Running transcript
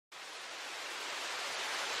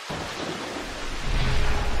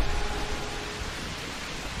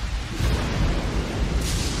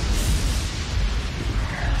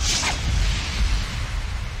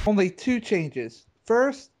Only two changes.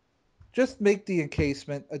 First, just make the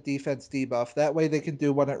encasement a defense debuff. That way they can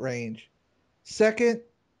do one at range. Second,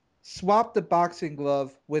 swap the boxing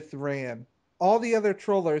glove with Ram. All the other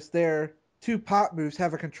trollers, their two pop moves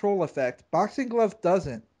have a control effect. Boxing glove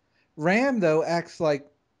doesn't. Ram, though, acts like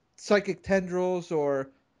psychic tendrils or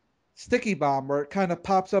sticky bomb, where it kind of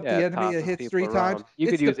pops up Yeah, the it enemy. It tosses hits people 3 times. around. You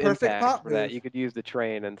could It's the use perfect impact pop for that. move. You could use the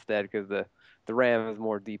train instead because the ram is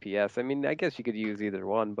more DPS. I mean, I guess you could use either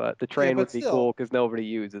one, but the Yeah, train but would be still, cool because nobody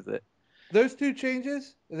uses it. those two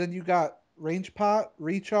changes, and then you got range pot,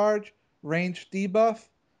 recharge, range debuff.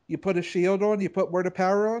 You put a shield on, you put word of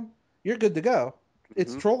power on, you're good to go.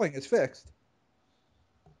 Its Hmm. trolling is fixed.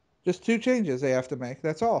 Just two changes they have to make.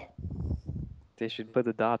 That's all. They should put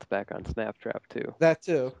the dots back on Snaptrap too. That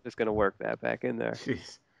too. Just gonna work that back in there.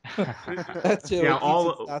 Jeez. That too. Yeah, It needs its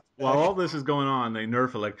all dots while back. all this is going on, they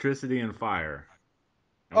nerf electricity and fire.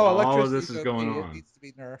 And Oh, while all of electricity's this is OP. going It on, needs to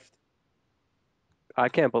be nerfed. I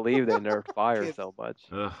can't believe they nerfed fire Can't- so much.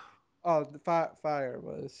 ugh, Oh, the fire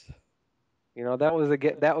was. You know, that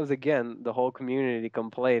was again the whole community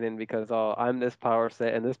complaining because oh, I'm this power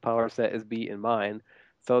set and this power set is beating mine.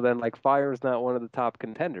 So then like fire is not one of the top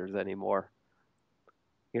contenders anymore.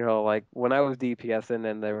 You know, like when I was DPSing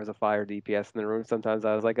and there was a fire DPS in the room, sometimes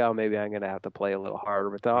I was like, oh, maybe I'm gonna have to play a little harder.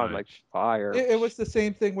 But now I'm right. like, fire. It was the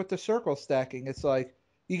same thing with the circle stacking. It's like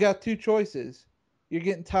you got two choices. You're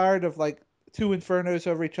getting tired of like two infernos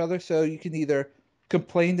over each other, so you can either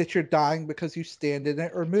complain that you're dying because you stand in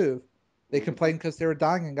it or move. They Hmm. complained because they were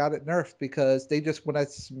dying and got it nerfed because they just want to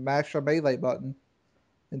smash a melee button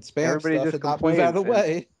and spam Everybody stuff just and not move out of complains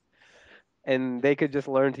the way. and they could just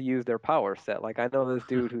learn to use their power set. Like I know this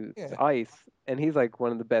dude who's Yeah. ice, and he's like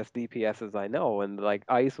one of the best DPSs I know. And like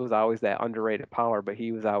ice was always that underrated power, but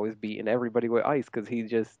he was always beating everybody with ice because he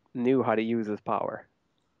just knew how to use his power.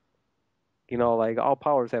 You know, like all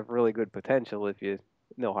powers have really good potential if you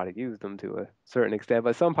know how to use them to a certain extent,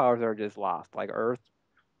 but some powers are just lost. Like Earth,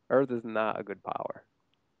 Earth is not a good power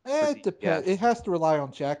for It depends. DPS. It has to rely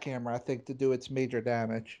on jackhammer, I think, to do its major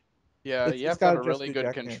damage. Yeah, you It's have to got have to a just really do good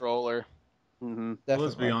jackhammer, controller. Hmm. Well,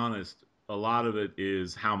 let's be definitely. honest. A lot of it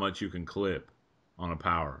is how much you can clip on a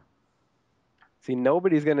power. See,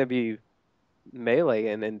 nobody's gonna be melee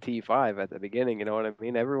in T5 at the beginning. You know what I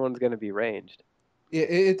mean? Everyone's gonna be ranged. Yeah,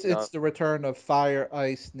 it's You know. it's the return of fire,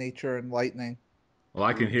 ice, nature, and lightning. Well,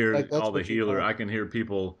 I can Mhm. hear Like all that's the what you healer. want. I can hear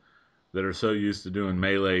people that are so used to doing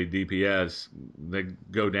melee DPS, they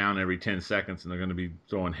go down every 10 seconds and they're going to be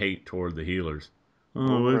throwing hate toward the healers.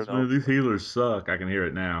 Oh, Over and over. these healers suck. I can hear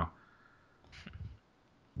it now.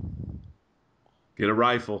 Get a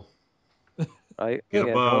rifle. Right? Get a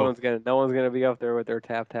Yeah, bow. no one's gonna be up there with their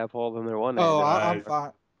tap holding their one Oh, handed I'm Right. anymore.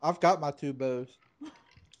 fine. I've got my two bows.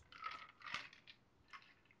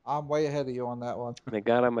 I'm way ahead of you on that one. Thank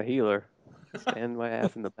God I'm a healer. Stand my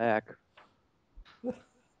ass in the back.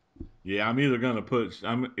 Yeah, I'm either gonna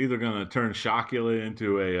turn Shockula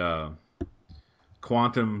into a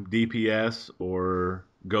quantum DPS or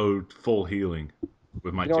go full healing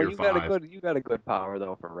with my You know, tier 5. you got a good power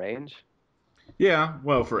though for range. Yeah,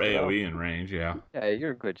 well, for You know? AoE and range, yeah. Yeah,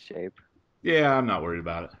 you're in good shape. Yeah, I'm not worried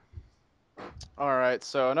about it. All right,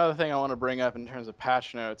 so another thing I want to bring up in terms of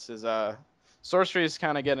patch notes is sorcery is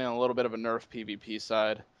kind of getting a little bit of a nerf PvP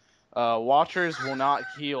side. Watchers will not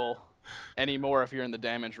heal anymore if you're in the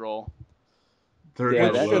damage roll. They're Yeah,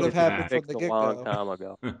 Which gonna that should love have needed to be happened that. from fixed the a get long go. time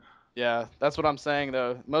ago. Yeah, that's what I'm saying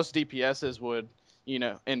though. Most DPSs would, in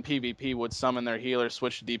PvP would summon their healer,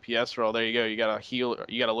 switch to DPS role. There you go. You got a heal.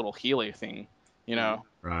 You got a little healy thing. You know.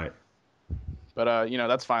 Right. But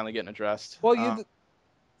that's finally getting addressed. Well, you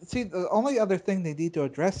see, the only other thing they need to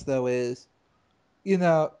address though is,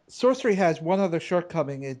 sorcery has one other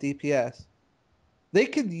shortcoming in DPS. They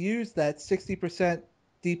can use that 60%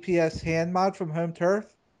 DPS hand mod from Home Turf,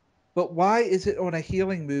 but why is it on a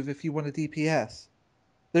healing move if you want a DPS?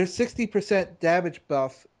 Their 60% damage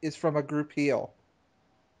buff is from a group heal.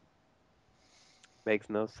 Makes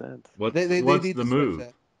no sense. They What's need the to switch move?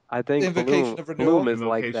 that. I think Invocation of Bloom Renewal. is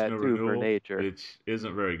like Invocation that of too for Renewal, nature. which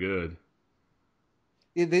isn't very good.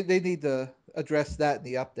 Yeah, they need to address that in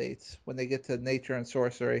the updates when they get to nature and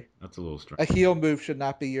sorcery. That's a little A strange. heal move should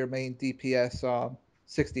not be your main DPS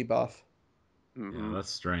 60 buff. Yeah, Hmm. that's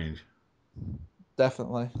strange.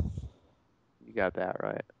 Definitely. You got that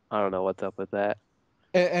right. I don't know what's up with that.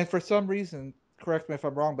 And for some reason, correct me if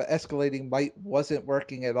I'm wrong, but escalating might wasn't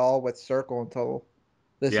working at all with circle until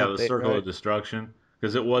this Yeah, the update, Circle of right? Destruction,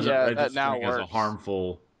 because it wasn't Yeah, that now registering as a works.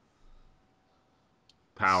 harmful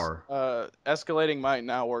power. Escalating might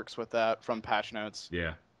now works with that from patch notes.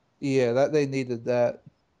 Yeah. Yeah, that they needed that.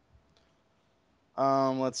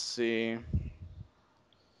 Let's see.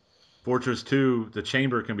 Fortress 2, the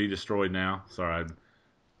chamber can be destroyed now. Sorry,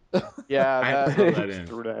 Yeah, I had to that throw that in.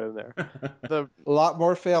 Threw that in there. the A lot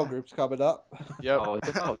more fail groups coming up. yep, Oh, it's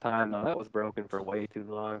about time though. That was broken for way too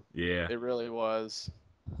long. Yeah. it really was.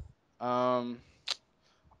 Um,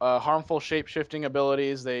 harmful shape shifting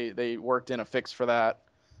abilities. They worked in a fix for that.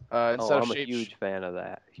 Oh, Instead of I'm a huge fan of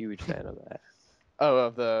that. Huge fan of that.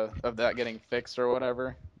 of that getting fixed or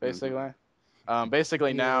whatever. Basically,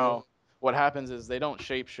 basically Yeah. now what happens is they don't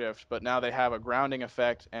shapeshift, but now they have a grounding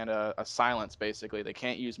effect and a silence. Basically, they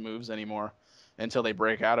can't use moves anymore until they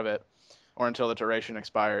break out of it, or until the duration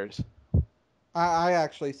expires. I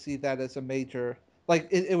actually see that as a major, like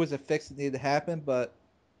it was a fix that needed to happen, but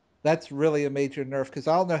that's really a major nerf because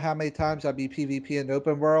I don't know how many times I'd be PvP in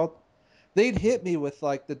open world. They'd hit me with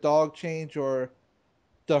like the dog change or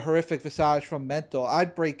the horrific visage from mental.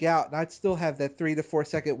 I'd break out and I'd still have that 3 to 4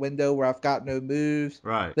 second window where I've got no moves.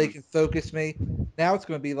 Right. They can focus me. Now it's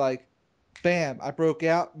going to be like, bam, I broke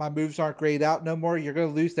out. My moves aren't grayed out no more. You're going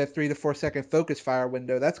to lose that 3 to 4 second focus fire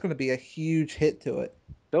window. That's going to be a huge hit to it.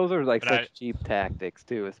 Those are like But such cheap tactics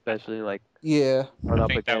too, especially like Yeah. run I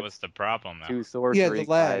up think that against was the problem, though. two Yeah, the sorcery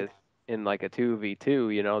lag. guys in like a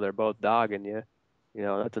 2v2, you know, they're both dogging you. You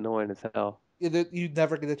know, that's annoying as hell. You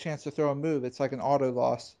never get a chance to throw a move. It's like an auto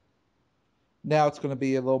loss. Now it's going to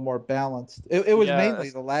be a little more balanced. It was Yeah. mainly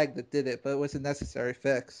the lag that did it, but it was a necessary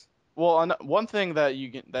fix. Well, one thing that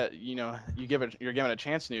you're given a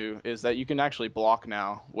chance to is that you can actually block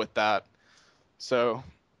now with that. So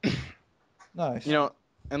Nice.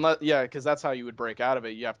 because that's how you would break out of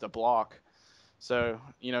it. You have to block. So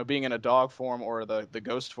being in a dog form or the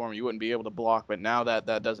ghost form, you wouldn't be able to block. But now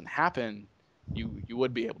that doesn't happen, you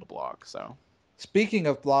would be able to block. So Speaking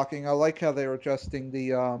of blocking, I like how they're adjusting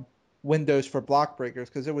the windows for block breakers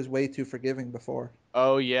because it was way too forgiving before.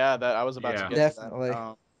 oh yeah, that I was about to Yeah. get Definitely.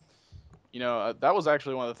 to that. That was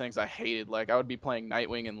actually one of the things I hated. Like I would be playing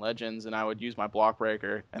Nightwing and Legends, and I would use my block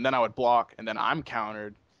breaker, and then I would block, and then I'm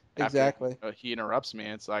countered after Exactly. he interrupts me.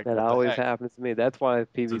 It's like, That what the always heck? happens to me. That's why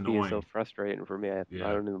PvP is so annoying. frustrating for me. I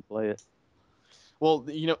Yeah. don't even play it. Well,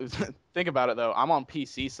 think about it though. I'm on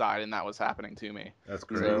PC side, and that was happening to me. That's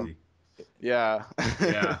crazy. Yeah.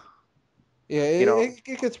 Yeah. Yeah, You know, it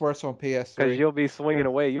gets worse on because PS3. you'll be swinging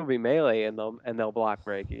away, you'll be meleeing them, and they'll block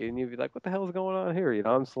break you, and you'll be like, "What the hell's going on here?" You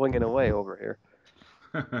know, I'm swinging away over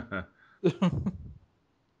here.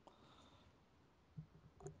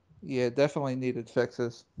 Yeah, definitely needed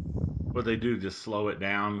fixes. What they do, just slow it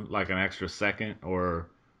down like an extra second, or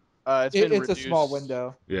It's been It's a reduced. small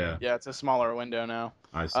window. yeah, Yeah, it's a smaller window now.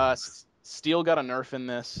 I see. Steel got a nerf in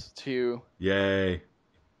this too. Yay.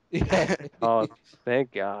 Yeah. Oh,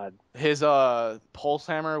 thank God. His pulse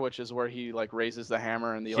hammer, which is where he like raises the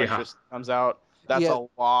hammer and the Yeah. electricity comes out, that's Yeah.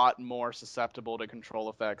 a lot more susceptible to control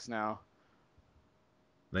effects now.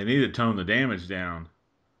 They need to tone the damage down.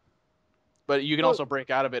 But you can Well- also break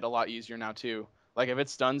out of it a lot easier now too. Like if it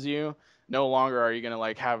stuns you, no longer are you gonna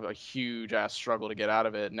like have a huge ass struggle to get out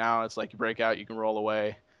of it. Now it's like you break out, you can roll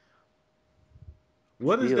away.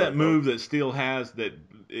 What is Steel, that though. move that Steel has that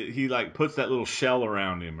he like puts that little shell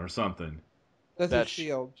around him or something? That's That his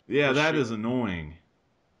shield. Yeah, The that shield. is annoying.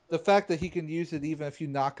 The fact that he can use it even if you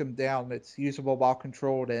knock him down, it's usable while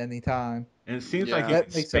controlled at any time. And it seems Yeah. like That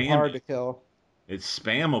it's makes it hard to kill. It's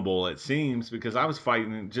spammable. It seems because I was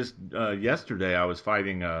fighting just yesterday. I was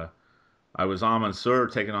fighting. I was Monsieur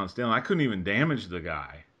taking on Steel, and I couldn't even damage the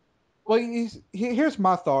guy. Well, here's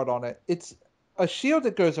my thought on it. It's a shield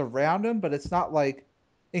that goes around him, but it's not like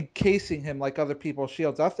encasing him like other people's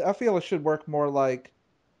shields. I feel it should work more like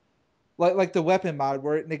the weapon mod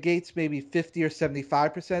where it negates maybe 50 or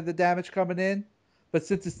 75% of the damage coming in. But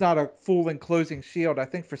since it's not a full enclosing shield, I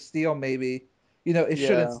think for Steel maybe, it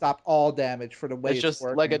shouldn't Yeah. stop all damage for the way It's it's just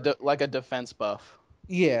working. like a defense buff.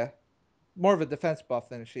 Yeah, more of a defense buff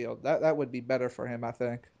than a shield. That would be better for him, I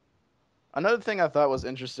think. Another thing I thought was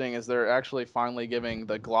interesting is they're actually finally giving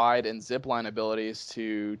the glide and zipline abilities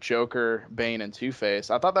to Joker, Bane, and Two-Face.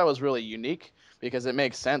 I thought that was really unique because it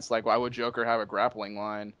makes sense. Like, why would Joker have a grappling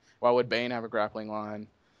line? Why would Bane have a grappling line?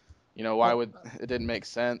 Why would it didn't make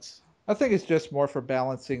sense? I think it's just more for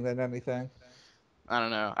balancing than anything. I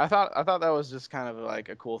don't know. I thought that was just kind of like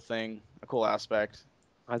a cool thing, a cool aspect.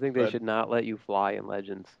 I think they But- should not let you fly in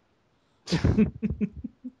Legends.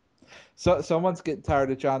 So someone's getting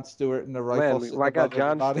tired of John Stewart and the rifle. Man, sitting I got above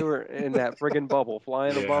John everybody. Stewart in that friggin' bubble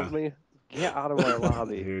flying Yeah. above me. Get out of my I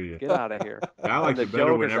lobby. hear you. Get out of here. I And liked the it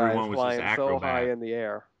better when Joker guy everyone is was flying just so high acrobat. in the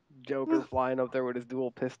air. Joker flying up there with his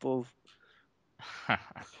dual pistols.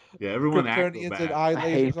 Yeah, everyone Kryptonians and acrobat. eye I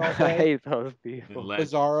hate, lasers all I day. hate those And people.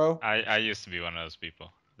 Legends. Bizarro. I used to be one of those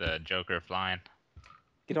people. The Joker flying.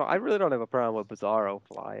 I really don't have a problem with Bizarro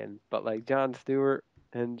flying, but like Jon Stewart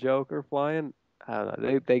and Joker flying, I don't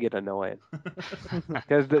know, they get annoying.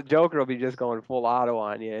 Because the Joker will be just going full auto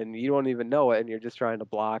on you, and you don't even know it, and you're just trying to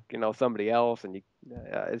block, somebody else, and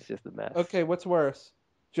it's just a mess. Okay, what's worse?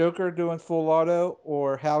 Joker doing full auto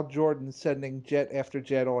or Hal Jordan sending jet after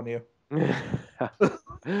jet on you? I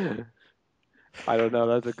don't know.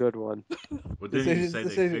 That's a good one. Well, didn't you Decisions, say they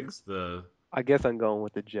decisions. fixed the? I guess I'm going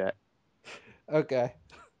with the Jet. Okay.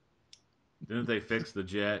 Didn't they fix the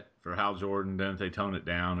jet for Hal Jordan? Didn't they tone it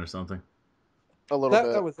down or something? A little That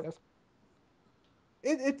bit. was it.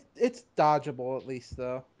 It's dodgeable at least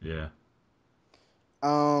though. Yeah.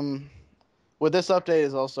 Um, with this update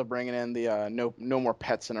is also bringing in the no more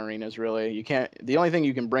pets in arenas. Really, you can't. The only thing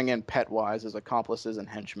you can bring in pet wise is accomplices and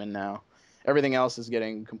henchmen now. Everything else is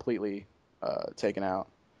getting completely taken out.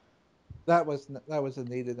 That was a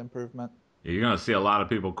needed improvement. Yeah, you're gonna see a lot of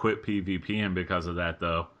people quit PvPing because of that,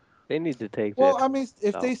 though. They need to take Well, that I mean,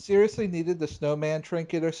 if out. they seriously needed the snowman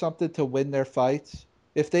trinket or something to win their fights,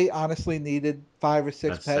 if they honestly needed 5 or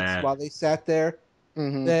 6 That's pets sad. while they sat there,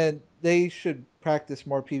 Mm-hmm. then they should practice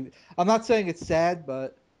more PvP. I'm not saying it's sad,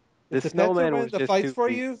 but if The the pets are snowman winning was the just fights too for weak.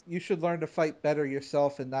 you, you should learn to fight better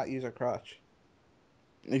yourself and not use a crutch.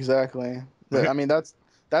 Exactly. I mean,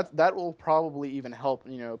 that will probably even help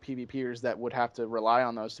PvPers that would have to rely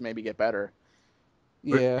on those to maybe get better.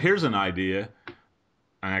 But Yeah. here's an idea.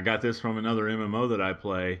 And I got this from another MMO that I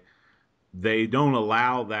play. They don't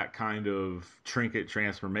allow that kind of trinket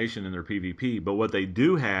transformation in their PvP, but what they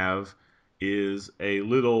do have is a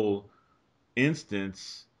little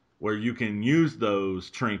instance where you can use those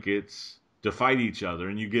trinkets to fight each other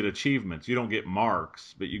and you get achievements. You don't get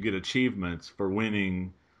marks, but you get achievements for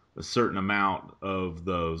winning a certain amount of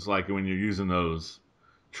those, like when you're using those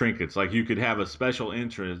trinkets. Like you could have a special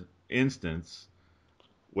instance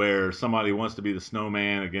where somebody wants to be the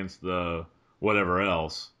snowman against the whatever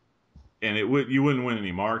else, and you wouldn't win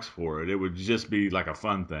any marks for it. It would just be like a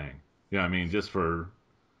fun thing. You know what I mean? Just for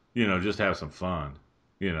just have some fun.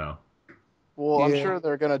 You know. Well, I'm Yeah. sure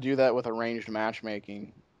they're gonna do that with arranged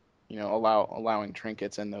matchmaking. Allowing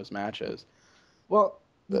trinkets in those matches. Well,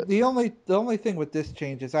 But the only thing with this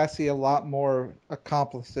change is I see a lot more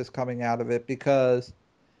accomplices coming out of it because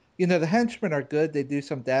the henchmen are good, they do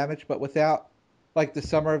some damage, but without like the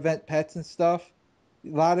summer event pets and stuff, a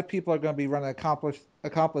lot of people are going to be running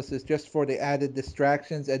accomplices just for the added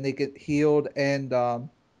distractions, and they get healed and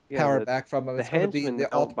Yeah, power the back from them. the It's going to be henchmen the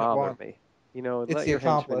don't ultimate bother one. me. It's Let the your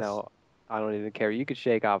henchmen accomplice. out. I don't even care. You could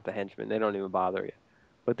shake off the henchmen. They don't even bother you.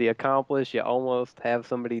 But the accomplice, you almost have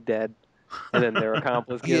somebody dead, and then their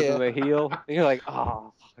accomplice gives Yeah, them a heal. And you're like,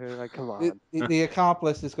 oh, you're like, come the, on. the, the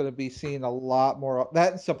accomplice is going to be seen a lot more.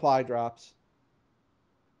 That and supply drops.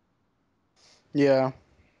 yeah,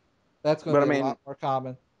 That's going to but I be a mean, lot more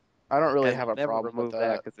common. I don't really And have they'll a never problem with remove that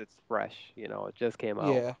that. because it's fresh. It just came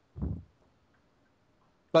out. Yeah,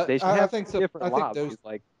 but They should I have think two so. different I think those. lobbies,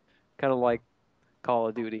 like kind of like Call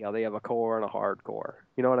of Duty, how they have a core and a hardcore.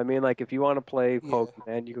 You know what I mean? Like if you want to play Yeah.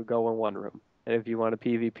 Pokemon, you could go in one room, and if you want to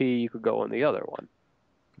PvP, you could go in the other one.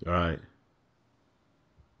 All right.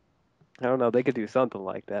 I don't know. They could do something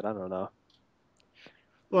like that. I don't know.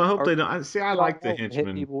 Well, I hope Or they don't. See, I you all like the out and hit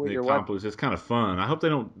henchmen, people with the your weapon. accomplice. It's kind of fun. I hope they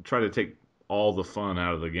don't try to take all the fun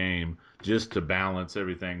out of the game just to balance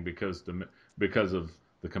everything because of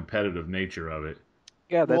the competitive nature of it.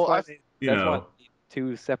 Yeah, Well, I You that's why know, they need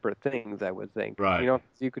two separate things. I would think. right,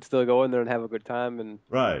 So you could still go in there and have a good time and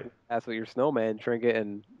right, pass with your snowman trinket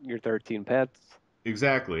and your 13 pets.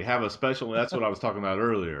 exactly. Have a special. That's what I was talking about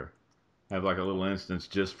earlier. Have like a little instance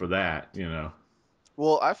just for that.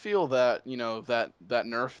 I feel that that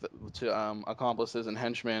nerf to accomplices and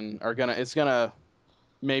henchmen it's gonna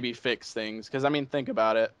maybe fix things because I mean think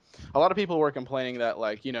about it. A lot of people were complaining that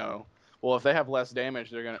well if they have less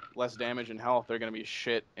damage and health they're gonna be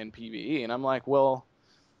shit in PvE and I'm like well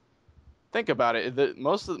think about it.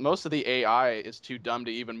 Most of the AI is too dumb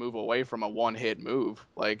to even move away from a one-hit move.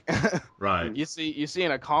 Like Right. Hmm. you see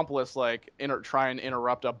an accomplice try and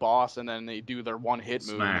interrupt a boss and then they do their one-hit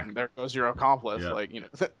move Smack. and there goes your accomplice.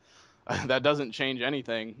 Yeah. That doesn't change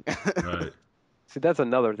anything. Right. See, that's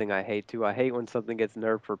another thing I hate too. I hate when something gets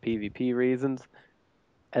nerfed for PvP reasons,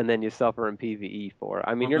 and then you suffer in PvE for it.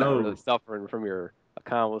 I mean, Well, you're not really no, suffering from your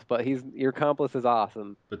accomplice, but your accomplice is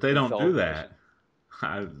awesome but they in don't do Celebration. that.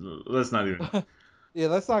 I, let's not even. Yeah,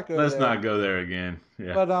 let's not go Let's there. not go there again.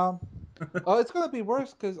 Yeah. But oh, it's going to be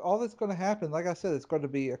worse because all that's going to happen, like I said, it's going to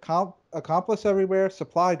be accomplice everywhere,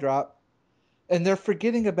 supply drop, and they're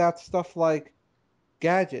forgetting about stuff like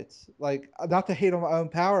gadgets. Like, not to hate on my own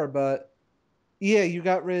power, but yeah, you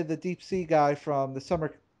got rid of the deep sea guy from the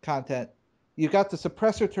summer content. You got the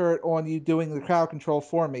suppressor turret on you doing the crowd control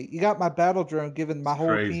for me. You got my battle drone giving my It's whole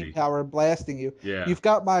team crazy. power and blasting you. Yeah. You've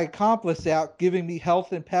got my accomplice out giving me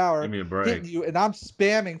health and power, Give me a break. hitting you, and I'm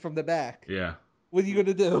spamming from the back. Yeah. What are you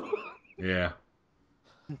gonna do? Yeah.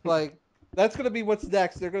 Like, that's gonna be what's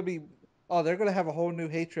next. They're gonna have a whole new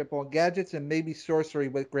hate trip on gadgets and maybe sorcery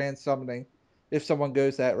with grand summoning, if someone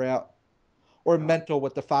goes that route, or mental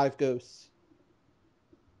with the 5 ghosts.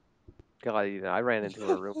 God, I ran into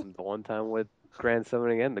a room the one time with Grand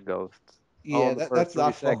Summoning and the Ghosts. All Yeah, in the first that's 3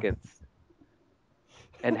 not fun. seconds.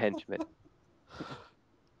 And Henchmen.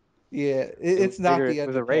 Yeah, It was it's not bigger. the It end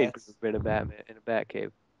was a of raid cats. group in a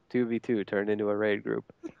Batcave. 2v2 turned into a raid group.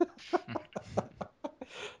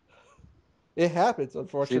 It happens, See, that's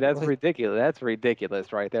unfortunately. ridiculous. That's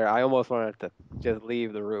ridiculous right there. I almost wanted to just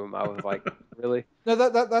leave the room. I was like, really? No,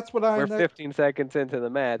 that's what We're 15 seconds into the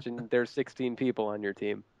match and there's 16 people on your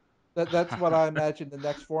team. that's what I imagine the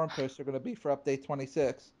next forum posts are going to be for update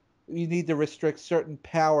 26. You need to restrict certain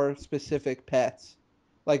power specific pets,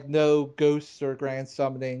 like no ghosts or grand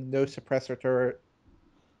summoning, no suppressor turret.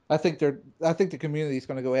 I think the community is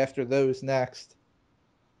going to go after those next.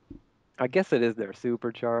 I guess it is their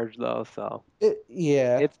supercharge though, so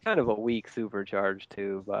Yeah. it's kind of a weak supercharge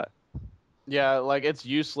too, but Yeah, like it's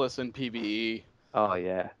useless in PvE. oh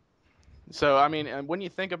yeah. So I mean, and when you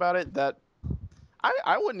think about it, that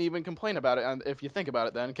I wouldn't even complain about it if you think about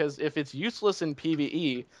it then, because if it's useless in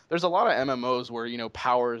PvE, there's a lot of MMOs where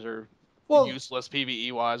powers are Well, useless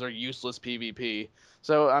PvE wise or useless PvP.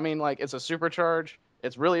 So I mean, like it's a supercharge.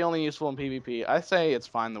 It's really only useful in PvP. I say it's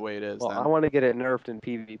fine the way it is. Well, I Then want to get it nerfed in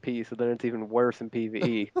PvP, so then it's even worse in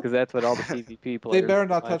PvE, because that's what all the PvP they players better do with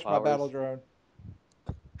not my touch my powers. battle drone.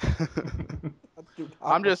 Do not I'm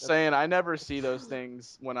want just them. saying, I never see those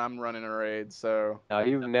things when I'm running a raid. So No,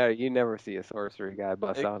 you never see a sorcery guy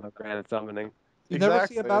bust out a granite summoning. You never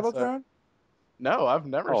see a exactly. battle So drone? no, I've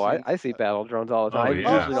never Oh, I, seen I see battle drones all the Oh time. I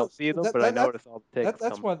yeah. usually don't see them, but I notice all the ticks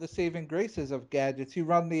That's coming. one of the saving graces of gadgets. You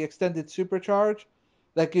run the extended supercharge,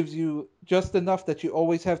 that gives you just enough that you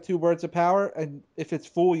always have 2 words of power, and if it's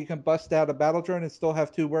full, you can bust out a battle drone and still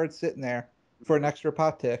have 2 words sitting there for an extra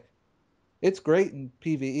pot tick. It's great in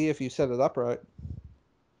PvE if you set it up right.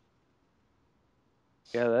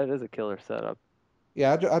 Yeah, that is a killer setup.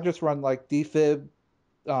 Yeah, I just run like defib,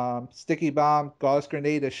 sticky bomb, gauze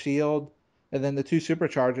grenade, a shield, and then the 2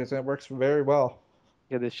 supercharges, and it works very well.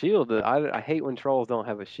 Yeah, the shield. I hate when trolls don't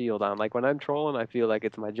have a shield on. Like when I'm trolling, I feel like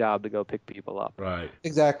it's my job to go pick people up. Right. Cause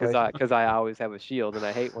Exactly. I always have a shield, and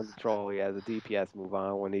I hate when the troll he has a DPS move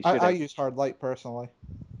on when he should I have. use hard light personally.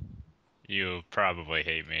 You probably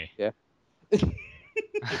hate me. Yeah.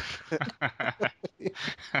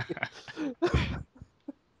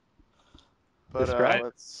 but Describe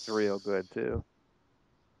let's it's real good too,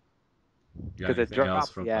 You got because it anything else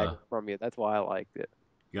drops from the aggro from you. That's why I liked it.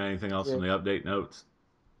 you got anything else Yeah. from the update notes?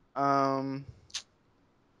 um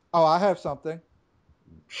Oh, I have something.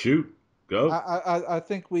 Shoot. Go. I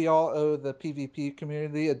think we all owe the PvP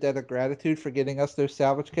community a debt of gratitude for getting us those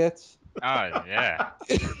salvage kits. Oh yeah,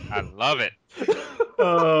 I love it.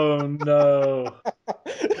 Oh no.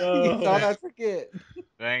 You No. thought I'd forget.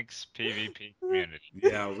 Thanks, PvP community.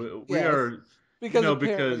 Yeah, we Yes, are because apparently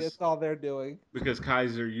because it's all they're doing.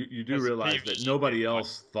 Kaiser, you do Because realize that PvE nobody didn't want-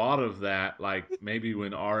 else thought of that. Like maybe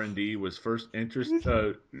when R&D was first introduced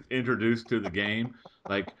to the game,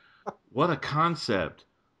 like what a concept.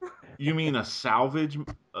 You mean a salvage,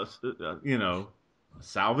 a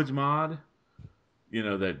salvage mod?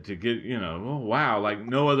 That to get, oh wow, like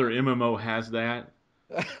no other MMO has that.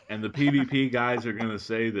 And the PvP guys are going to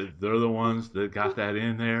say that they're the ones that got that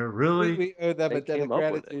in there. Really? We owe them They a debt of came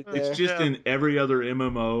up with it. gratitude It's there. just Yeah. in every other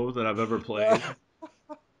MMO that I've ever played.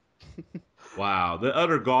 Wow, the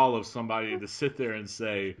utter gall of somebody to sit there and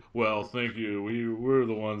say, "Well, thank you. We're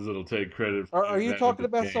the ones that'll take credit for Are you that in talking the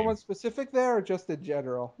about game." someone specific there, or just in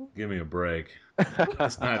general? Give me a break.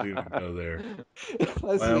 Let's not even go there. Let's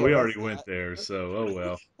Well, see. we already went there, so oh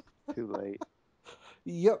well. Too late.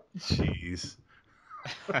 Yep. Jeez.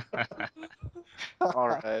 all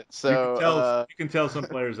right. You can So tell some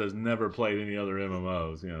players has never played any other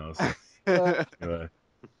MMOs, So, anyway.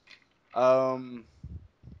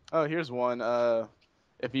 oh, here's one.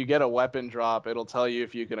 If you get a weapon drop, it'll tell you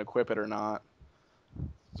if you can equip it or not.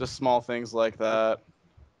 Just small things like that.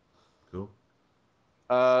 Cool.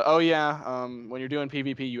 Oh yeah. When you're doing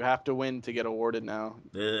PvP, you have to win to get awarded now.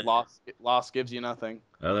 Eh. Loss gives you nothing.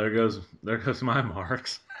 Oh, there goes my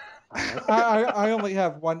marks. I only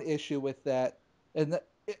have one issue with that, and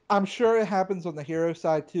I'm sure it happens on the hero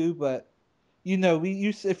side too. But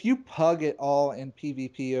if you pug it all in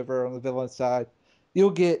PvP over on the villain side, you'll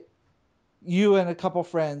get you and a couple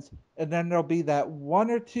friends, and then there'll be that one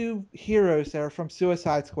or two heroes that are from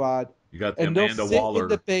Suicide Squad, You got the and they'll Amanda sit in Waller.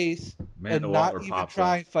 the base Amanda and Waller not even pops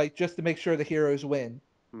try up. and fight just to make sure the heroes win.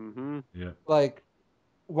 Mm-hmm. Yeah. Like,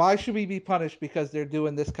 why should we be punished because they're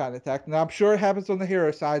doing this kind of attack? Now, I'm sure it happens on the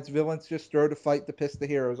hero sides. Villains just throw to fight to piss the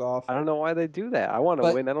heroes off. I don't know why they do that. I want to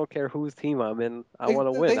But win. I don't care whose team I'm in. I they,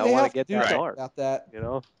 want to win. I they want to have to get do that something mark. about that. You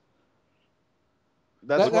know.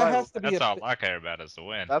 That's That why has to be That's a all I care about is the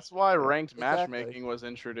win. that's why ranked Exactly. matchmaking was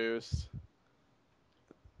introduced.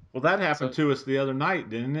 Well, that happened So- to us the other night,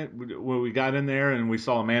 didn't it? When we got in there and we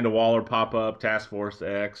saw Amanda Waller pop up, Task Force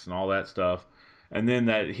X, and all that stuff. And then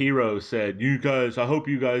that hero said, "You guys, I hope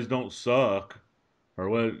you guys don't suck," or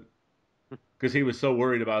what? Because he was so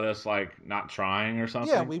worried about us like not trying or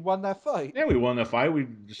something. Yeah, we won that fight. Yeah, we won the fight. We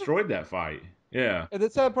destroyed that fight. Yeah. And the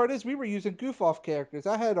sad part is we were using goof off characters.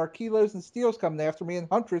 I had our kilos and steels coming after me, and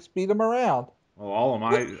Huntress beat them around. Well, all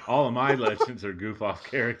of my legends are goof off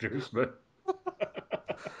characters, but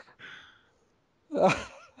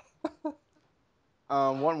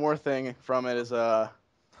One more thing from it is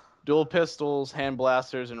dual pistols, hand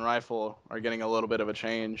blasters, and rifle are getting a little bit of a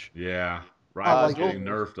change. yeah, I Rifle's like getting it.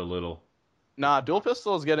 nerfed a little. Nah, dual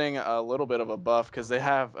pistol is getting a little bit of a buff because they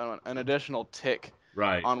have an additional tick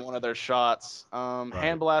Right. on one of their shots.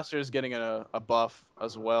 Hand blaster is getting a buff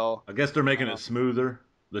as well. I guess they're making it smoother,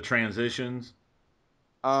 the transitions.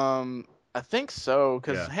 I think so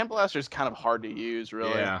because Yeah. hand blaster is kind of hard to use,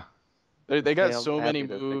 really. Yeah. They got Yeah, I'm so many happy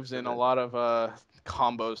to fix moves and a it. lot of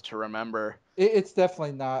combos to remember. It's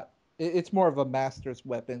definitely not. It's more of a master's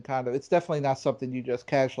weapon, kind of. It's definitely not something you just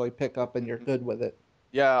casually pick up and you're good with it.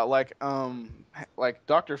 Yeah, like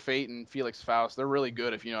Dr. Fate and Felix Faust, they're really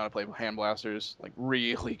good if you know how to play hand blasters. Like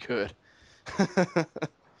really good.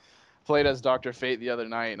 Played as Dr. Fate the other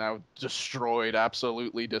night and I was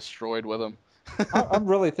absolutely destroyed with them. I'm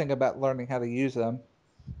really thinking about learning how to use them.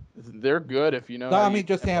 They're good if you know. No, how I to mean use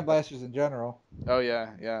just hand hand blasters in general. Oh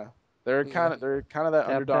yeah. They're Yeah. kind of that Tap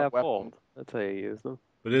underdog tap weapon. hold. That's how you use them.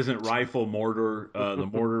 But isn't rifle mortar, the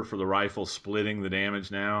mortar for the rifle splitting the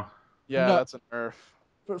damage now? Yeah, No. that's a nerf.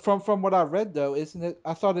 From what I read though, isn't it?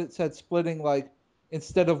 I thought it said splitting like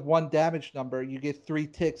instead of one damage number, you get 3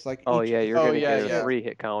 ticks. Like Oh each. yeah, you're Oh, gonna yeah, get a yeah.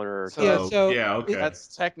 3-hit counter. Or So- Yeah, So, so yeah, okay.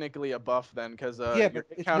 That's technically a buff then, because Yeah, your but hit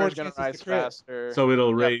it's counter's more gonna chances to rise crit. faster. So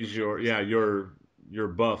it'll Yep. raise your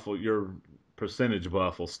buff, your percentage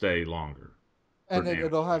buff will stay longer. and for damage.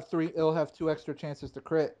 it'll have 3. It'll have 2 extra chances to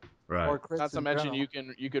crit. Right. Or crits Not to in mention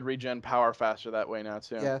general. you could regen power faster that way now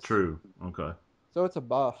too. Yes. True. Okay. So it's a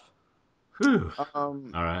buff. Whew. Um,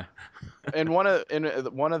 All right. and one of the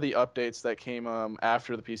updates that came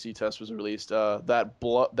after the PC test was released, that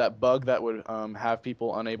bug that would have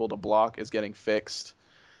people unable to block is getting fixed.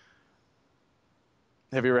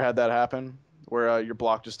 Have you ever had that happen, where your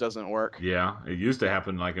block just doesn't work? Yeah, it used to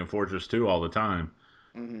happen like in Fortress 2 all the time.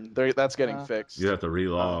 That's getting fixed. You have to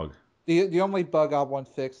relog. The only bug I want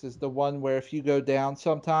fixed is the one where if you go down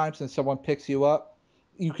sometimes and someone picks you up,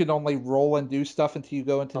 you can only roll and do stuff until you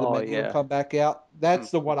go into the Oh, menu and yeah. come back out.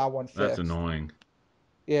 That's the one I want fixed. That's annoying.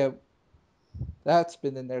 Yeah, that's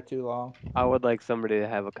been in there too long. I would like somebody to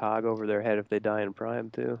have a cog over their head if they die in Prime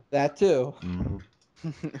too. That too. Hmm.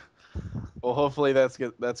 Well, hopefully that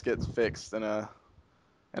gets fixed in a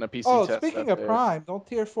PC Oh, test. speaking of update. Prime, don't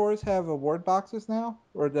Tier 4s have award boxes now?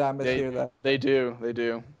 Or did I mishear that? They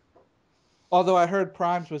do. Although I heard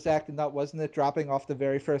Prime's was acting up, wasn't it? Dropping off the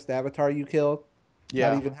very first avatar you killed?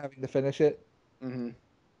 Yeah. Not even having to finish it? hmm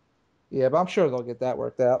Yeah, but I'm sure they'll get that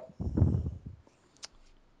worked out.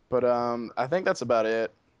 But I think that's about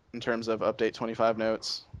it in terms of update 25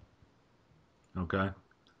 notes. Okay.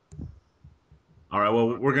 All right.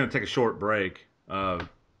 Well, we're going to take a short break.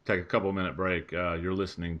 Take a couple-minute break. You're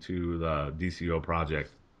listening to the DCUO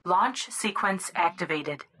project. Launch sequence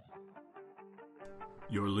activated.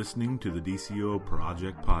 You're listening to the DCUO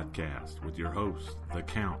Project podcast with your hosts, The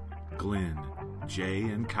Count, Glenn, Jay,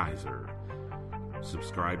 and Kaiser.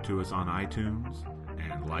 Subscribe to us on iTunes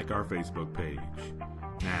and like our Facebook page.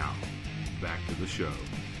 Now, back to the show.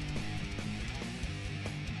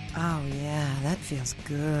 Oh, yeah, that feels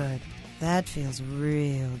good. That feels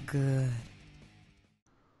real good.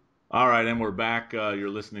 All right, and we're back. You're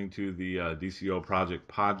listening to the DCO Project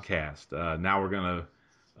podcast. Now we're going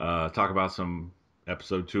to talk about some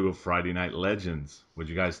episode 2 of Friday Night Legends. What'd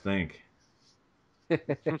you guys think? And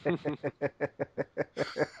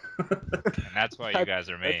that's why you guys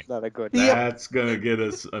are mean. That's not a good. That's going to get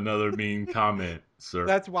us another mean comment, sir.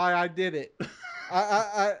 That's why I did it.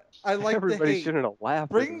 I like the Everybody hate. shouldn't have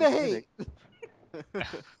laughed. Bring the hate.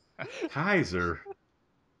 Kaiser.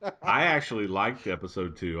 I actually liked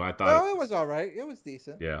episode 2. I thought, No, it was all right. It was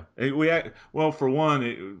decent. yeah, well, for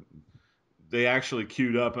one, they actually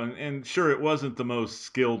queued up, and sure, it wasn't the most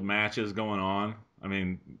skilled matches going on. I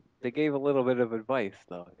mean, They gave a little bit of advice,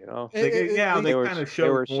 though. they They were kind of they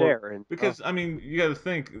showed were more sharing. because I mean, you got to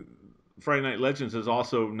think Friday Night Legends is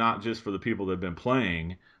also not just for the people that have been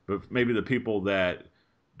playing, but maybe the people that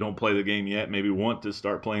don't play the game yet, maybe want to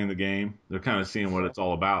start playing the game. They're kind of seeing what it's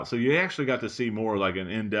all about. So you actually got to see more like an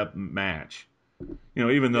in-depth match.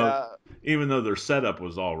 Even though Yeah, their setup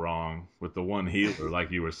was all wrong with the one healer, like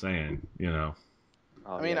you were saying. Oh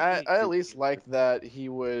I mean, yeah, I at least liked that he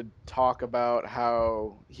would talk about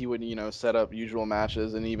how he would, set up usual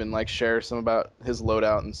matches and even like share some about his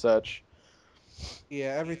loadout and such.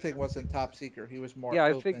 Yeah, everything wasn't top secret. He was more yeah.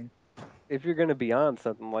 I think open. if you're gonna be on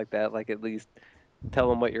something like that, like at least tell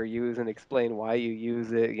them what you're using, explain why you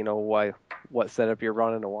use it. What setup you're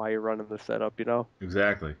running and why you're running the setup.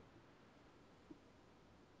 Exactly.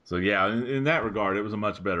 So yeah, in that regard, it was a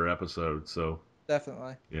much better episode. So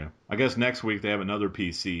Definitely. yeah, I guess next week they have another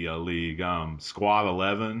PC league, Squad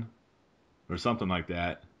 11 or something like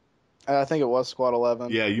that. I think it was Squad 11.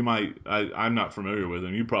 Yeah, you might. I'm not familiar with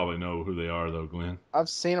them. You probably know who they are, though, Glenn. I've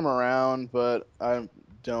seen them around, but I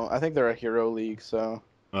don't. I think they're a hero league, so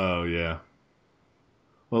Oh yeah.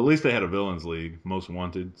 Well, at least they had a villains league, most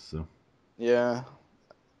wanted. So yeah.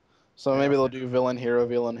 So Yeah. maybe they'll do villain hero,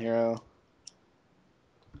 villain hero.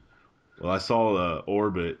 well, I saw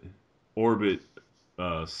Orbit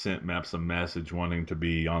sent Maps a message wanting to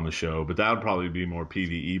be on the show, but that would probably be more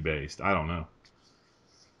PVE based. I don't know.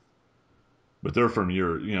 But they're from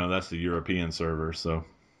Europe. That's the European server. So,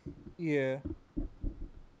 Yeah.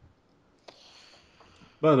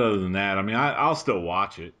 but other than that, I mean, I'll still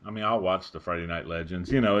watch it. I mean, I'll watch the Friday Night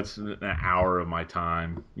Legends. It's an hour of my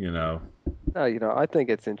time. Oh, I think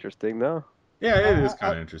it's interesting though. Yeah, it is I,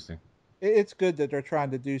 kind of interesting. it's good that they're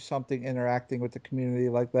trying to do something interacting with the community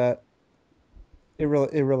like that. It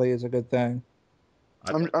really is a good thing.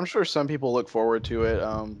 I, I'm sure some people look forward to it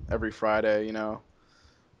every Friday.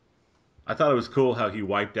 I thought it was cool how he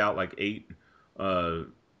wiped out like 8,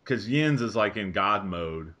 because Yin's is like in God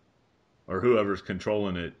mode or whoever's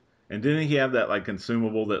controlling it. And didn't he have that like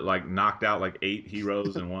consumable that like knocked out like 8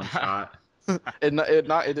 heroes in one shot? It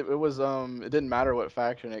was it didn't matter what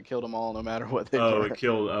faction, it killed them all no matter what they Oh, were. it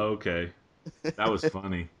killed. Oh, okay, that was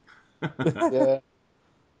funny. Yeah.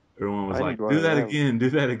 Everyone was I need like, one "Do of that them. again, do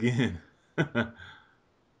that again." That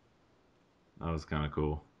was kind of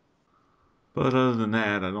cool. But other than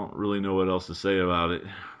that, I don't really know what else to say about it.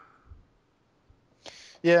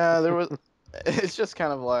 Yeah, there was. It's just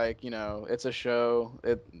kind of like, it's a show.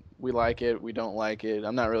 We like it, we don't like it.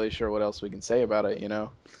 I'm not really sure what else we can say about it.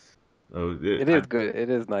 So It is good. It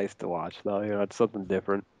is nice to watch though. It's something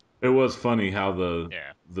different. it was funny how the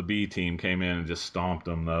Yeah. the B team came in and just stomped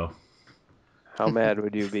them, though. How mad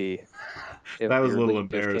would you be if That was a your little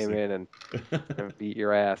league just came embarrassing. in and beat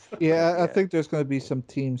your ass? Yeah, I Yeah. think there's going to be some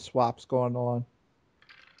team swaps going on.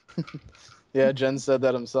 Yeah, Jen said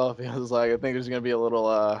that himself. He was like, I think there's gonna be a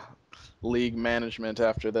little league management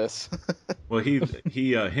after this. Well, he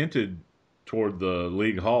hinted toward the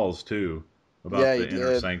league halls too about Yeah, he the inner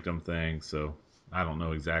did. sanctum thing. So I don't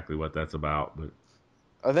know exactly what that's about, but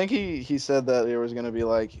I think he said that there was gonna be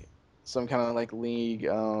like some kind of like league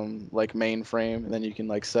like mainframe, and then you can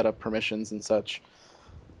like set up permissions and such.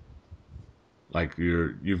 like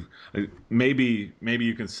you've maybe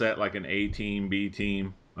you can set like an A team, B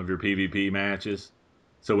team of your PvP matches.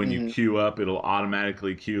 So when you Hmm. queue up, it'll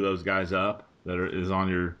automatically queue those guys up is on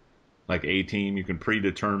your like A team. You can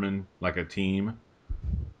predetermine like a team,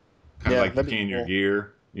 kind of Yeah, like you that'd be can your cool.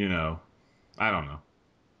 gear. I don't know.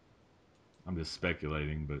 I'm just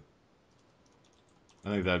speculating, but I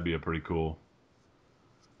think that'd be a pretty cool.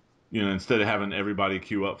 Instead of having everybody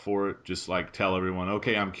queue up for it, just like tell everyone,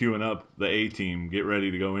 okay, I'm queuing up the A team, get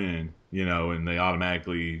ready to go in. And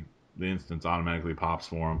the instance automatically pops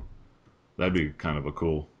for them. That'd be kind of a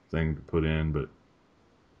cool thing to put in, but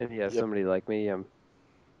And yeah, Yep. somebody like me, I'm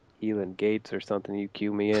healing gates or something. You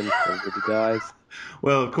cue me in, everybody dies.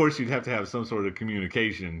 well, of course you'd have to have some sort of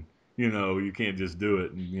communication. You can't just do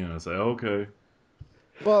it and say okay.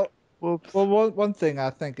 Well, Whoops. one thing I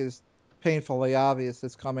think is painfully obvious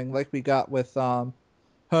that's coming, like we got with home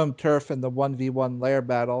turf and the 1v1 lair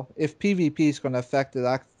battle. If PvP is going to affect it,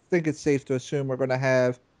 I think it's safe to assume we're going to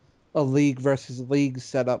have a league versus league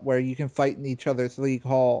setup where you can fight in each other's league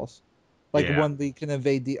halls. Like Yeah, one league can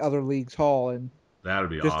invade the other league's hall and that would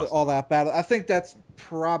be just awesome. all that battle. I think that's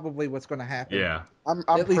probably what's going to happen. Yeah, I'm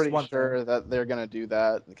At least pretty one thing, sure that they're gonna do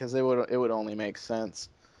that because it would only make sense.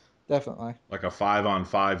 definitely. like a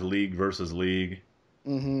 5-on-5 league versus league.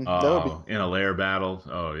 That would be Oh, in a lair battle.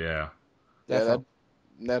 Oh yeah. yeah. Definitely.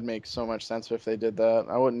 That makes so much sense if they did that.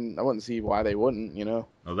 I wouldn't see why they wouldn't.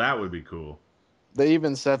 Oh, that would be cool. They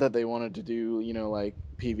even said that they wanted to do like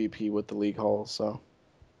PvP with the league halls. So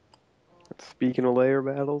Speaking of layer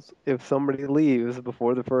battles, if somebody leaves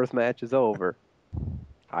before the first match is over,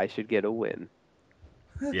 I should get a win.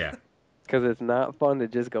 Yeah. Because it's not fun to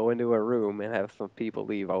just go into a room and have some people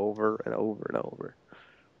leave over and over and over.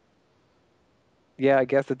 Yeah, I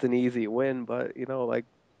guess it's an easy win, but like,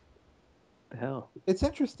 the hell. It's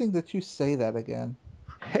interesting that you say that again.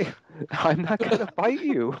 Hey, I'm not gonna fight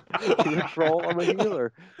you. You're a troll, I'm a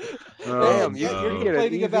healer. Oh And yet you're You get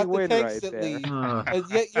an complaining easy about the win tanks right that there. leave. no. And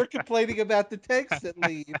yet you're complaining about the tanks that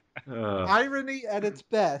leave. Uh, Irony at its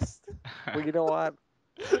best. Well, you know what?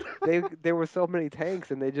 There were so many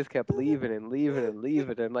tanks and they just kept leaving and leaving and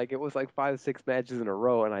leaving and like it was like 5, 6 matches in a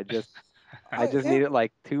row and I just It, needed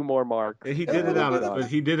like 2 more marks he it did and it would we'll have out be been of, a done. but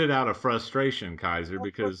he did it out of frustration, Kaiser, Well,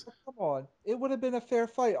 because come on. It would have been a fair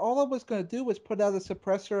fight. All I was going to do was put out a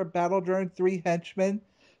suppressor, a battle drone, 3 henchmen,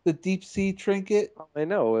 the deep sea trinket. I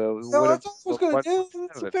know it No, would have that's all I was going to do.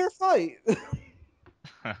 It's a fair fight.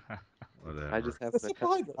 I whatever. just have The an account.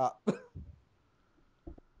 supply drop.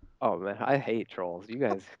 Oh man, I hate trolls. You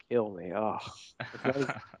guys kill me. Oh, it's not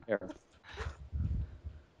even fair.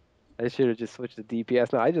 I should have just switched to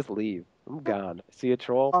DPS. No, I just leave. I'm gone. I see a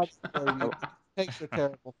troll. God spare you. Oh, Tanks are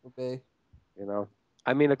terrible for me. you know,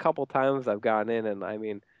 I mean, a couple times I've gotten in, and I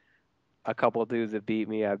mean, a couple of dudes that beat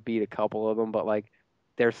me. I've beat a couple of them, but like,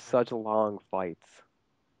 they're such long fights.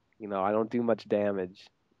 I don't do much damage,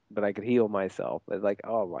 but I could heal myself. It's like,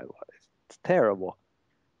 oh my lord, it's terrible.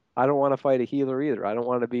 I don't want to fight a healer either. I don't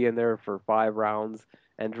want to be in there for 5 rounds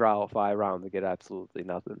and draw out 5 rounds and get absolutely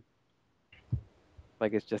nothing.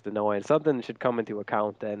 Like it's just annoying. Something should come into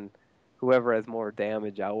account then. Whoever has more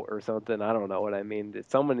damage out or something. I don't know what I mean.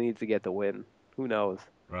 Someone needs to get the win. Who knows?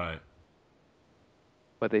 Right.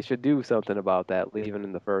 But they should do something about that, leaving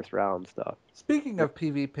in the first round stuff. Speaking of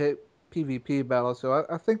PvP battles, so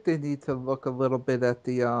I think they need to look a little bit at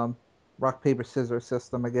the rock paper scissors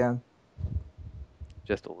system again.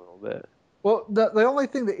 Just a little bit. Well, the only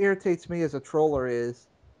thing that irritates me as a troller is,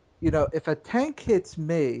 if a tank hits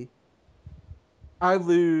me, I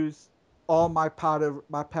lose all my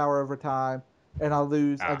power over time, and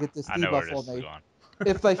I get this I know where debuff this on is me. going.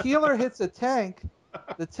 If a healer hits a tank,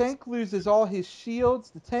 the tank loses all his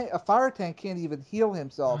shields. A fire tank can't even heal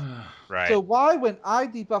himself. Right. So why, when I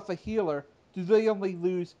debuff a healer, do they only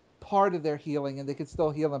lose part of their healing and they can still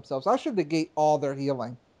heal themselves? I should negate all their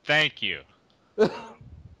healing. Thank you.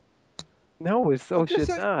 No, it so I'm just should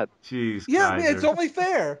saying. not. Jeez, Yeah, I mean, it's Kaiser. only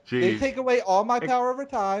fair. They Jeez. take away all my Hey, power over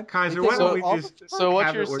time. Kaiser, They why take don't away we all just my what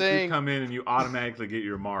have you're it where you saying come in and you automatically get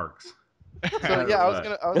your marks? No So matter yeah,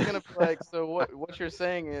 what. I was gonna be like, so what you're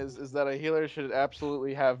saying is that a healer should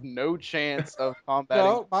absolutely have no chance of combating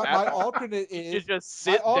No, my, that. my alternate He should is just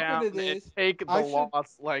my sit down alternate and is take the I should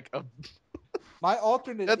loss like a. my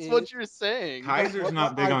alternate That's what is you're saying. Kaiser's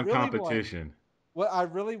not big on competition. what I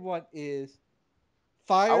really want is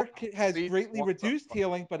I would fire has see greatly one of reduced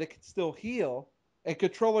healing, but it can still heal, and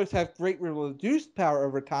controllers have greatly reduced power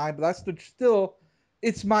over time, but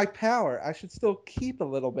it's my power. I should still keep a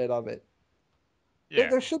little bit of it. Yeah.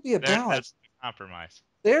 There should be a That's balance. the compromise.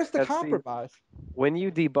 There's the See, compromise. when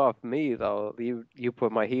you debuff me though, you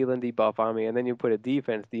put my healing debuff on me, and then you put a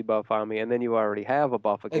defense debuff on me, and then you already have a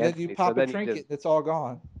buff And then against you me. So pop a trinket and it's all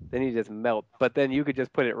gone. then you just melt. But then you could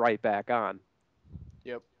just put it right back on.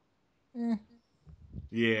 Yep. Eh.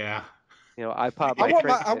 Yeah. I pop I my want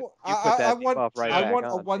trinket. You put that debuff right I Yeah. back want a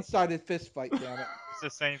on. one-sided fist fight. Damn it! It's the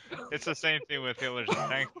same. It's the same thing with healers and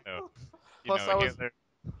tanks, though. Plus, A I was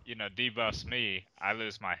healer, debuffs me. I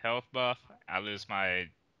lose my health buff. I lose my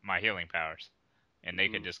healing powers, and they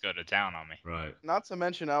could just go to town on me. Right. not to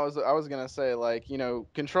mention I was gonna say like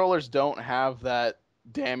controllers don't have that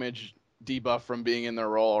damage debuff from being in their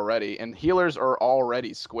role already, and healers are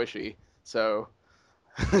already squishy. So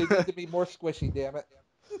They need to be more squishy. Damn it!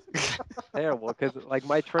 Terrible, because like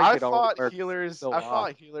my trinket only works so I often.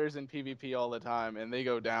 fought healers in PvP all the time, and they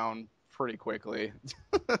go down pretty quickly.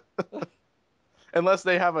 Unless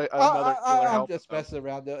they have another healer I'm helping just them. messing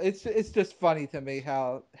around though. It's just funny to me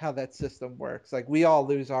how that system works. Like we all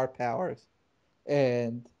lose our powers,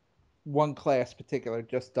 and one class particular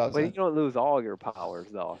just But you doesn't. don't lose all your powers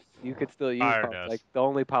though. You could still use Fire powers. does. Like the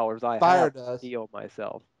only powers I Fire have does. heal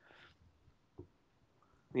myself.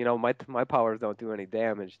 My powers don't do any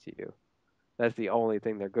damage to you. That's the only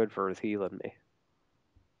thing they're good for is healing me.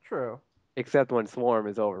 True. Except when Swarm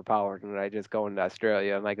is overpowered and I just go into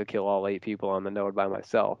Australia and I could kill all 8 people on the node by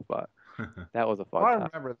myself. But That was a Oh, fun I time.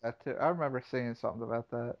 remember that too. I remember seeing something about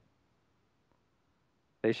that.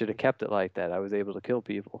 They should have kept it like that. I was able to kill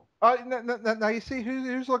people. Oh, now you see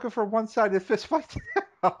who's looking for one-sided fist fight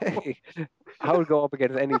now. Hey, I would go up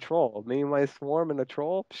against any troll. Me and my swarm and a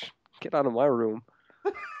troll. Psh, get out of my room.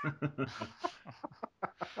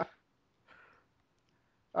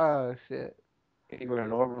 Oh shit. Even a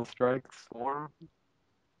normal strike swarm,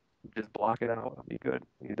 just block it out. Be good.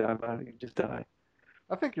 You die about it, you just die.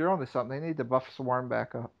 I think you're onto something. They need to buff Swarm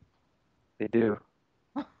back up. They do.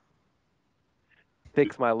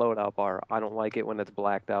 Fix my loadout bar. I don't like it when it's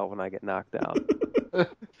blacked out when I get knocked out.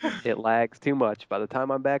 It lags too much. By the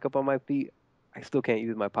time I'm back up on my feet, I still can't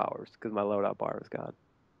use my powers because my loadout bar is gone.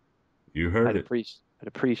 You heard it. I'd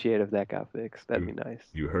appreciate if that got fixed. That'd be nice.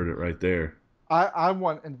 You heard it right there. I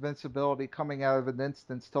want invincibility coming out of an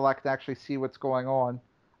instance till I can actually see what's going on.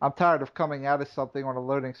 I'm tired of coming out of something on a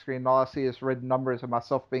loading screen and all I see is red numbers and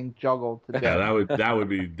myself being juggled to Yeah, death. that would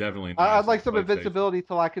be definitely nice. I'd like some PlayStation. invincibility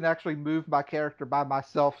till I can actually move my character by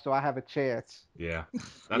myself so I have a chance. Yeah, You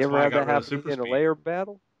that's ever why I had got that rid of happen super in a speed. layer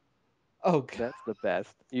battle? Oh god. That's the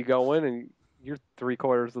best. You go in and you're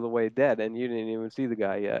 3/4 of the way dead and you didn't even see the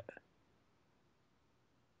guy yet.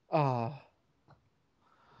 Ah.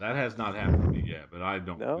 That has not happened to me yet, but I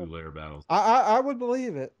don't No? do layer battles. I would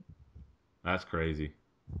believe it. That's crazy.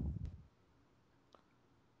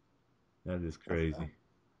 That is crazy.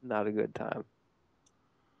 Not a good time.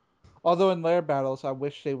 Although in lair battles, I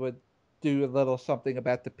wish they would do a little something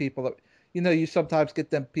about the people that you sometimes get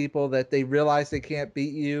them people that they realize they can't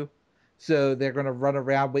beat you, so they're going to run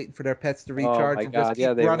around waiting for their pets to Oh recharge my and just god, yeah,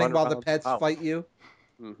 keep they running run while the around the pets house. fight you.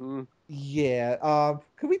 Mm-hmm. Yeah.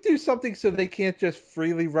 Could we do something so they can't just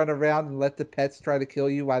freely run around and let the pets try to kill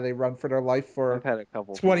you while they run for their life I've for had a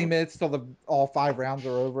couple 20 people. minutes till all 5 rounds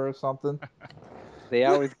are over or something? They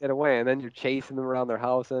always get away, and then you're chasing them around their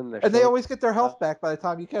house, and they're And they always get their health back by the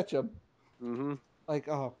time you catch them. Mm-hmm. Like,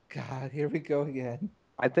 oh god, here we go again.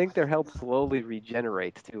 I think their health slowly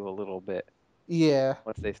regenerates too a little bit Yeah.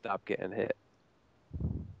 once they stop getting hit.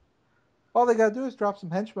 All they gotta do is drop some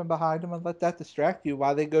henchmen behind them and let that distract you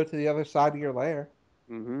while they go to the other side of your lair.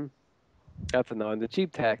 Mm-hmm. That's annoying. The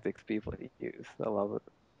cheap tactics people use. I love it.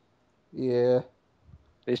 Yeah.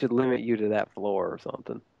 They should limit you to that floor or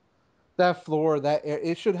something. That floor,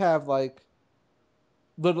 it should have like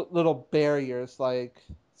little barriers, like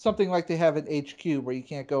something like they have in HQ where you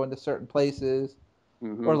can't go into certain places, or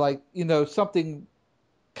Mm-hmm. like something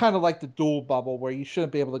kind of like the duel bubble where you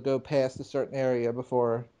shouldn't be able to go past a certain area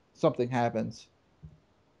before something happens.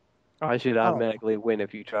 I should I don't know. automatically win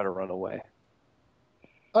if you try to run away.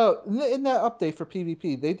 Oh, in that update for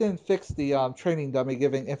PvP, they didn't fix the training dummy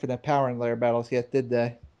giving infinite power in layer battles yet, did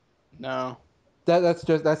they? No.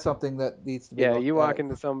 That's something that needs to be Yeah, looked you walk at.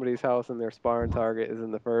 into somebody's house and their sparring target is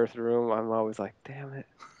in the first room. I'm always like, damn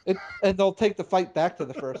it. And they'll take the fight back to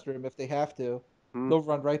the first room if they have to. Hmm? They'll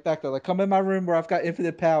run right back there. Like, come in my room where I've got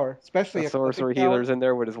infinite power, A especially a clipping sorcerer tower. healer's in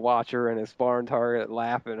there with his watcher and his sparring target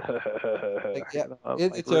laughing. Like, yeah, I'm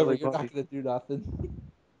like, it's over. really, You're buddy? not going to do nothing.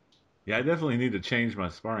 Yeah, I definitely need to change my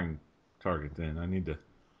sparring target then. I need to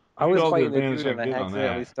I use was all the fighting a advantage dude I and can I get on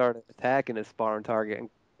accidentally that. started attacking his sparring target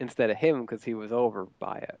instead of him because he was over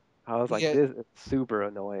by it. I was like, Yeah, this is super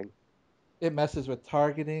annoying. it messes with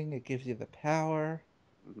targeting. It gives you the power.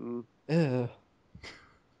 Hmm. Ugh.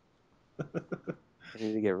 I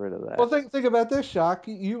need to get rid of Well, that. think about this, Shock.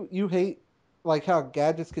 You hate like how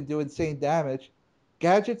gadgets can do insane damage.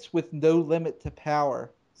 Gadgets with no limit to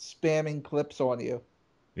power, spamming clips on you.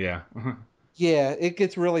 Yeah. Yeah, it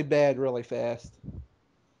gets really bad really fast.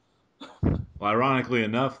 Well, ironically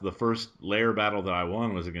enough, the first layer battle that I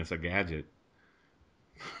won was against a gadget.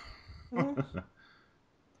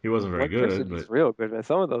 He wasn't very good, Electricity's but real good, man.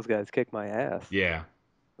 Some of those guys kick my ass. yeah,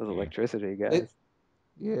 Those yeah. electricity guys.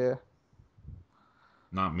 Yeah.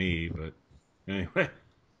 Not me, but anyway.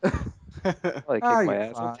 Probably Ah, kick my you're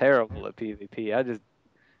ass. I'm fine. terrible at PvP. I just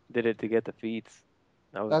did it to get the feats.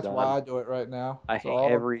 I was That's why done. I do it right now. I It's hate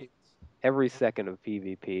all every second of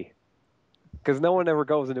PvP. Because no one ever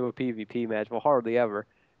goes into a PvP match, well, hardly ever.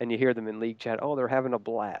 And you hear them in league chat, oh, they're having a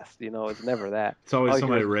blast. It's never that. It's always All you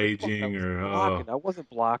hear somebody is, what the fuck? I raging was or blocking. I wasn't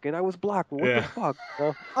blocking. I was blocking. What the yeah, fuck?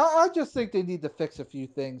 I just think they need to fix a few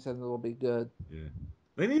things and it'll be good. yeah.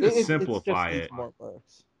 They need to It just simplify needs it. more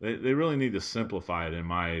works. They really need to simplify it in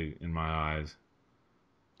my eyes.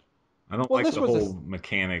 I don't Well, like this the was whole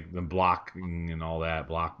mechanic, the blocking and all that,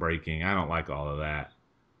 block breaking. I don't like all of that.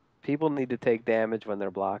 People need to take damage when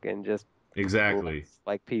they're blocking. Just Exactly.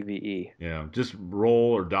 like PvE. Yeah, just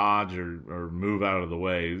roll or dodge or move out of the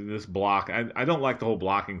way. This block, I don't like the whole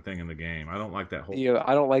blocking thing in the game. I don't like that whole.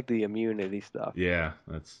 I don't like the immunity stuff. Yeah,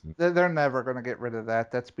 that's They're never going to get rid of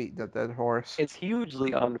that. That's beating a dead horse. It's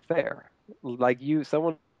hugely unfair. Like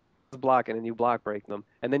someone's blocking and you block break them,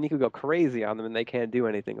 and then you could go crazy on them and they can't do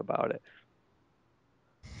anything about it.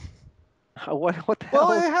 What the Well,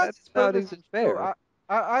 hell? it has That's its not bonuses. even So fair.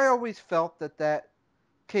 I always felt that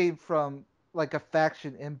came from like a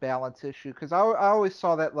faction imbalance issue because I always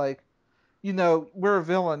saw that like, we're a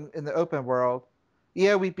villain in the open world.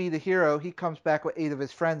 Yeah, we beat a hero. He comes back with 8 of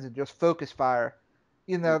his friends and just focus fire.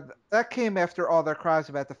 That came after all their cries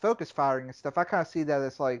about the focus firing and stuff. I kind of see that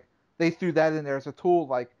as like they threw that in there as a tool.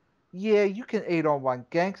 Like, yeah, you can 8-on-1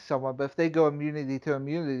 gank someone, but if they go immunity to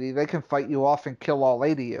immunity, they can fight you off and kill all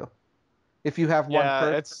 8 of you. If you have one Yeah,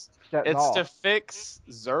 person shutting it's to off. fix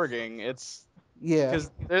zerging. It's Yeah. because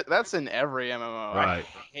that's in every MMO. I right.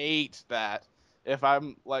 hate that. If I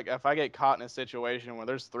get caught in a situation where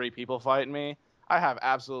there's 3 people fighting me, I have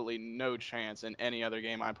absolutely no chance in any other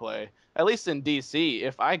game I play. At least in DC,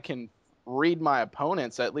 if I can read my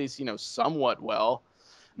opponents at least, somewhat well,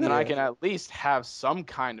 then I Yeah. can at least have some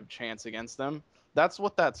kind of chance against them. That's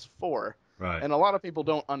what that's for. Right. And a lot of people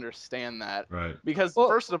don't understand that Right. because Well,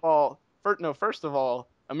 first of all,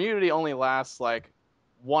 immunity only lasts like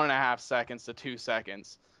 1.5 seconds to 2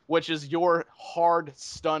 seconds, which is your hard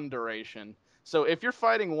stun duration. So if you're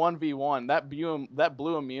fighting 1v1, that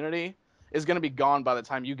blue immunity is going to be gone by the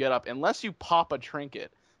time you get up, unless you pop a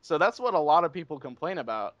trinket. So that's what a lot of people complain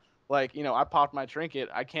about. Like, I popped my trinket,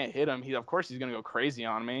 I can't hit him. Of course he's going to go crazy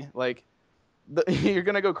on me. Like, you're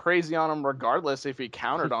gonna go crazy on him regardless if he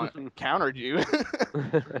countered you.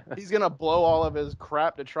 He's gonna blow all of his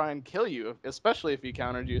crap to try and kill you, especially if he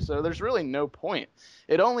countered you. So there's really no point.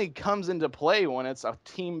 It only comes into play when it's a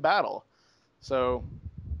team battle. So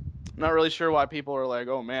I'm not really sure why people are like,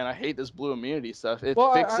 "Oh man, I hate this blue immunity stuff." It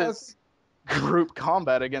well, fixes group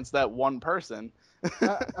combat against that one person.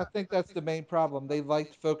 I think that's the main problem. They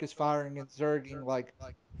liked focus firing and zerging like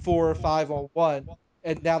 4 or 5-on-1,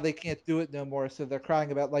 and now they can't do it no more. So they're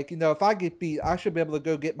crying about like, if I get beat, I should be able to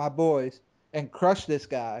go get my boys and crush this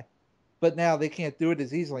guy. But now they can't do it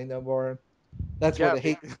as easily no more. That's where Yeah, the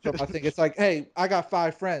hate comes from. I think it's like, hey, I got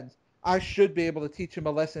 5 friends. I should be able to teach him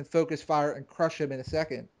a lesson, focus fire, and crush him in a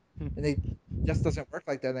second. And it just doesn't work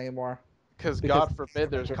like that anymore. because Because God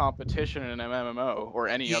forbid there's competition in an MMO or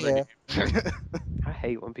any other yeah, game. I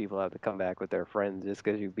hate when people have to come back with their friends just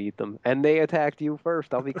because you beat them and they attacked you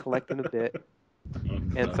first. I'll be collecting a bit,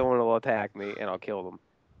 and someone will attack me and I'll kill them.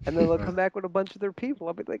 And then they'll come back with a bunch of their people.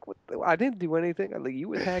 I'll be like, "What? I didn't do anything. I'm like,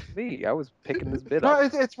 you attacked me. I was picking this bit no,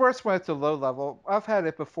 up." it's worse when it's a low level. I've had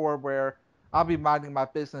it before where I'll be minding my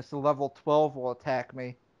business, the level 12 will attack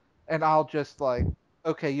me, and I'll just like,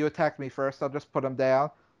 okay, you attacked me first. I'll just put him down.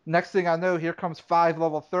 Next thing I know, here comes 5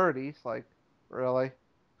 level 30s. Like, really?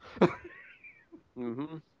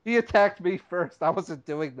 Hmm He attacked me first. I wasn't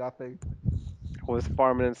doing nothing. I was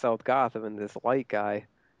farming in South Gotham, and this light guy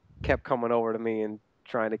kept coming over to me and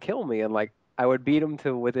trying to kill me, and like I would beat him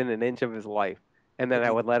to within an inch of his life, and then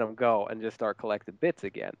I would let him go and just start collecting bits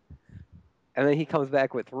again. And then he comes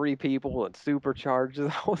back with 3 people and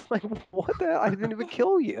supercharges. I was like, "What the hell? I didn't even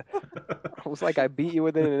kill you." I was like, "I beat you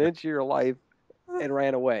within an inch of your life and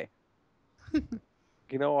ran away." I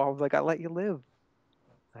was like, "I let you live.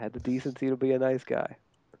 I had the decency to be a nice guy."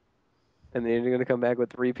 And then you're gonna come back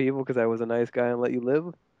with 3 people because I was a nice guy and let you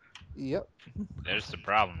live? Yep. There's the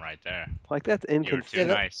problem right there. Like that's You were too Yeah,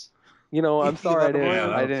 inconsiderate. nice. I'm you sorry let him Yeah,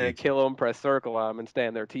 live. I that'll didn't teach you. kill him, press circle on him, and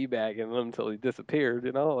stand there teabagging him until he disappeared.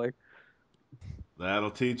 Like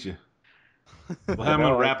That'll teach you. Well, I I'm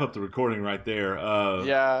gonna know. wrap up the recording right there.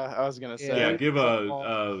 Yeah, I was gonna Yeah, Yeah, say. give leave him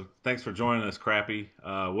alone. thanks for joining us, Crappy.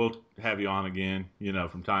 We'll have you on again,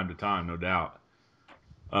 from time to time, no doubt.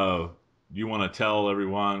 Uh, you want to tell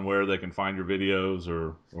everyone where they can find your videos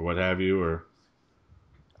or what have you, or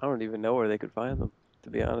I don't even know where they could find them, to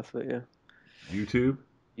be honest with you. YouTube?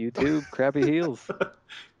 YouTube, crappy heels.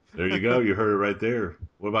 There you go. You heard it right there.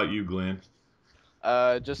 What about you, Glenn?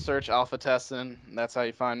 Just search Alpha Testing. That's how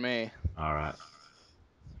you find me. All right.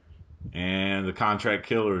 And the Contract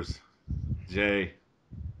Killers, Jay.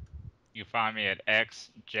 You find me at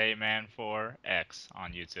XJman4X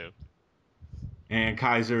on YouTube. And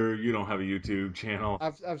Kaiser, you don't have a YouTube channel.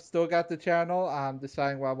 I've still got the channel. I'm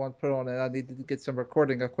deciding what I want to put on it. I need to get some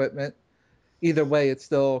recording equipment. Either way, it's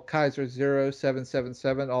still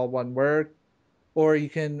Kaiser0777, all one word. Or you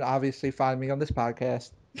can obviously find me on this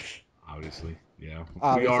podcast. Obviously, yeah. We are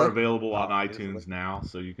Obviously. available on Obviously. iTunes now,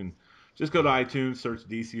 so you can just go to iTunes, search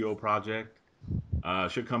DCO Project,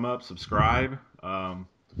 Should come up. Subscribe. Well,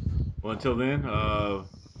 until then,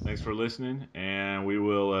 thanks for listening, and we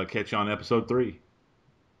will catch you on episode 3.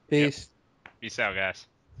 Peace. Peace out, guys.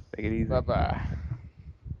 Take it easy. Bye-bye.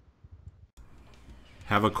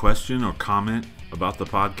 Have a question or comment about the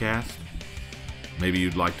podcast? Maybe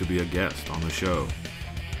you'd like to be a guest on the show.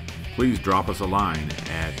 Please drop us a line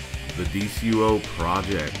at the DCUO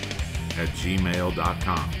project at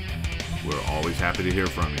gmail.com. We're always happy to hear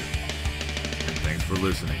from you. And thanks for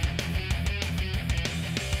listening.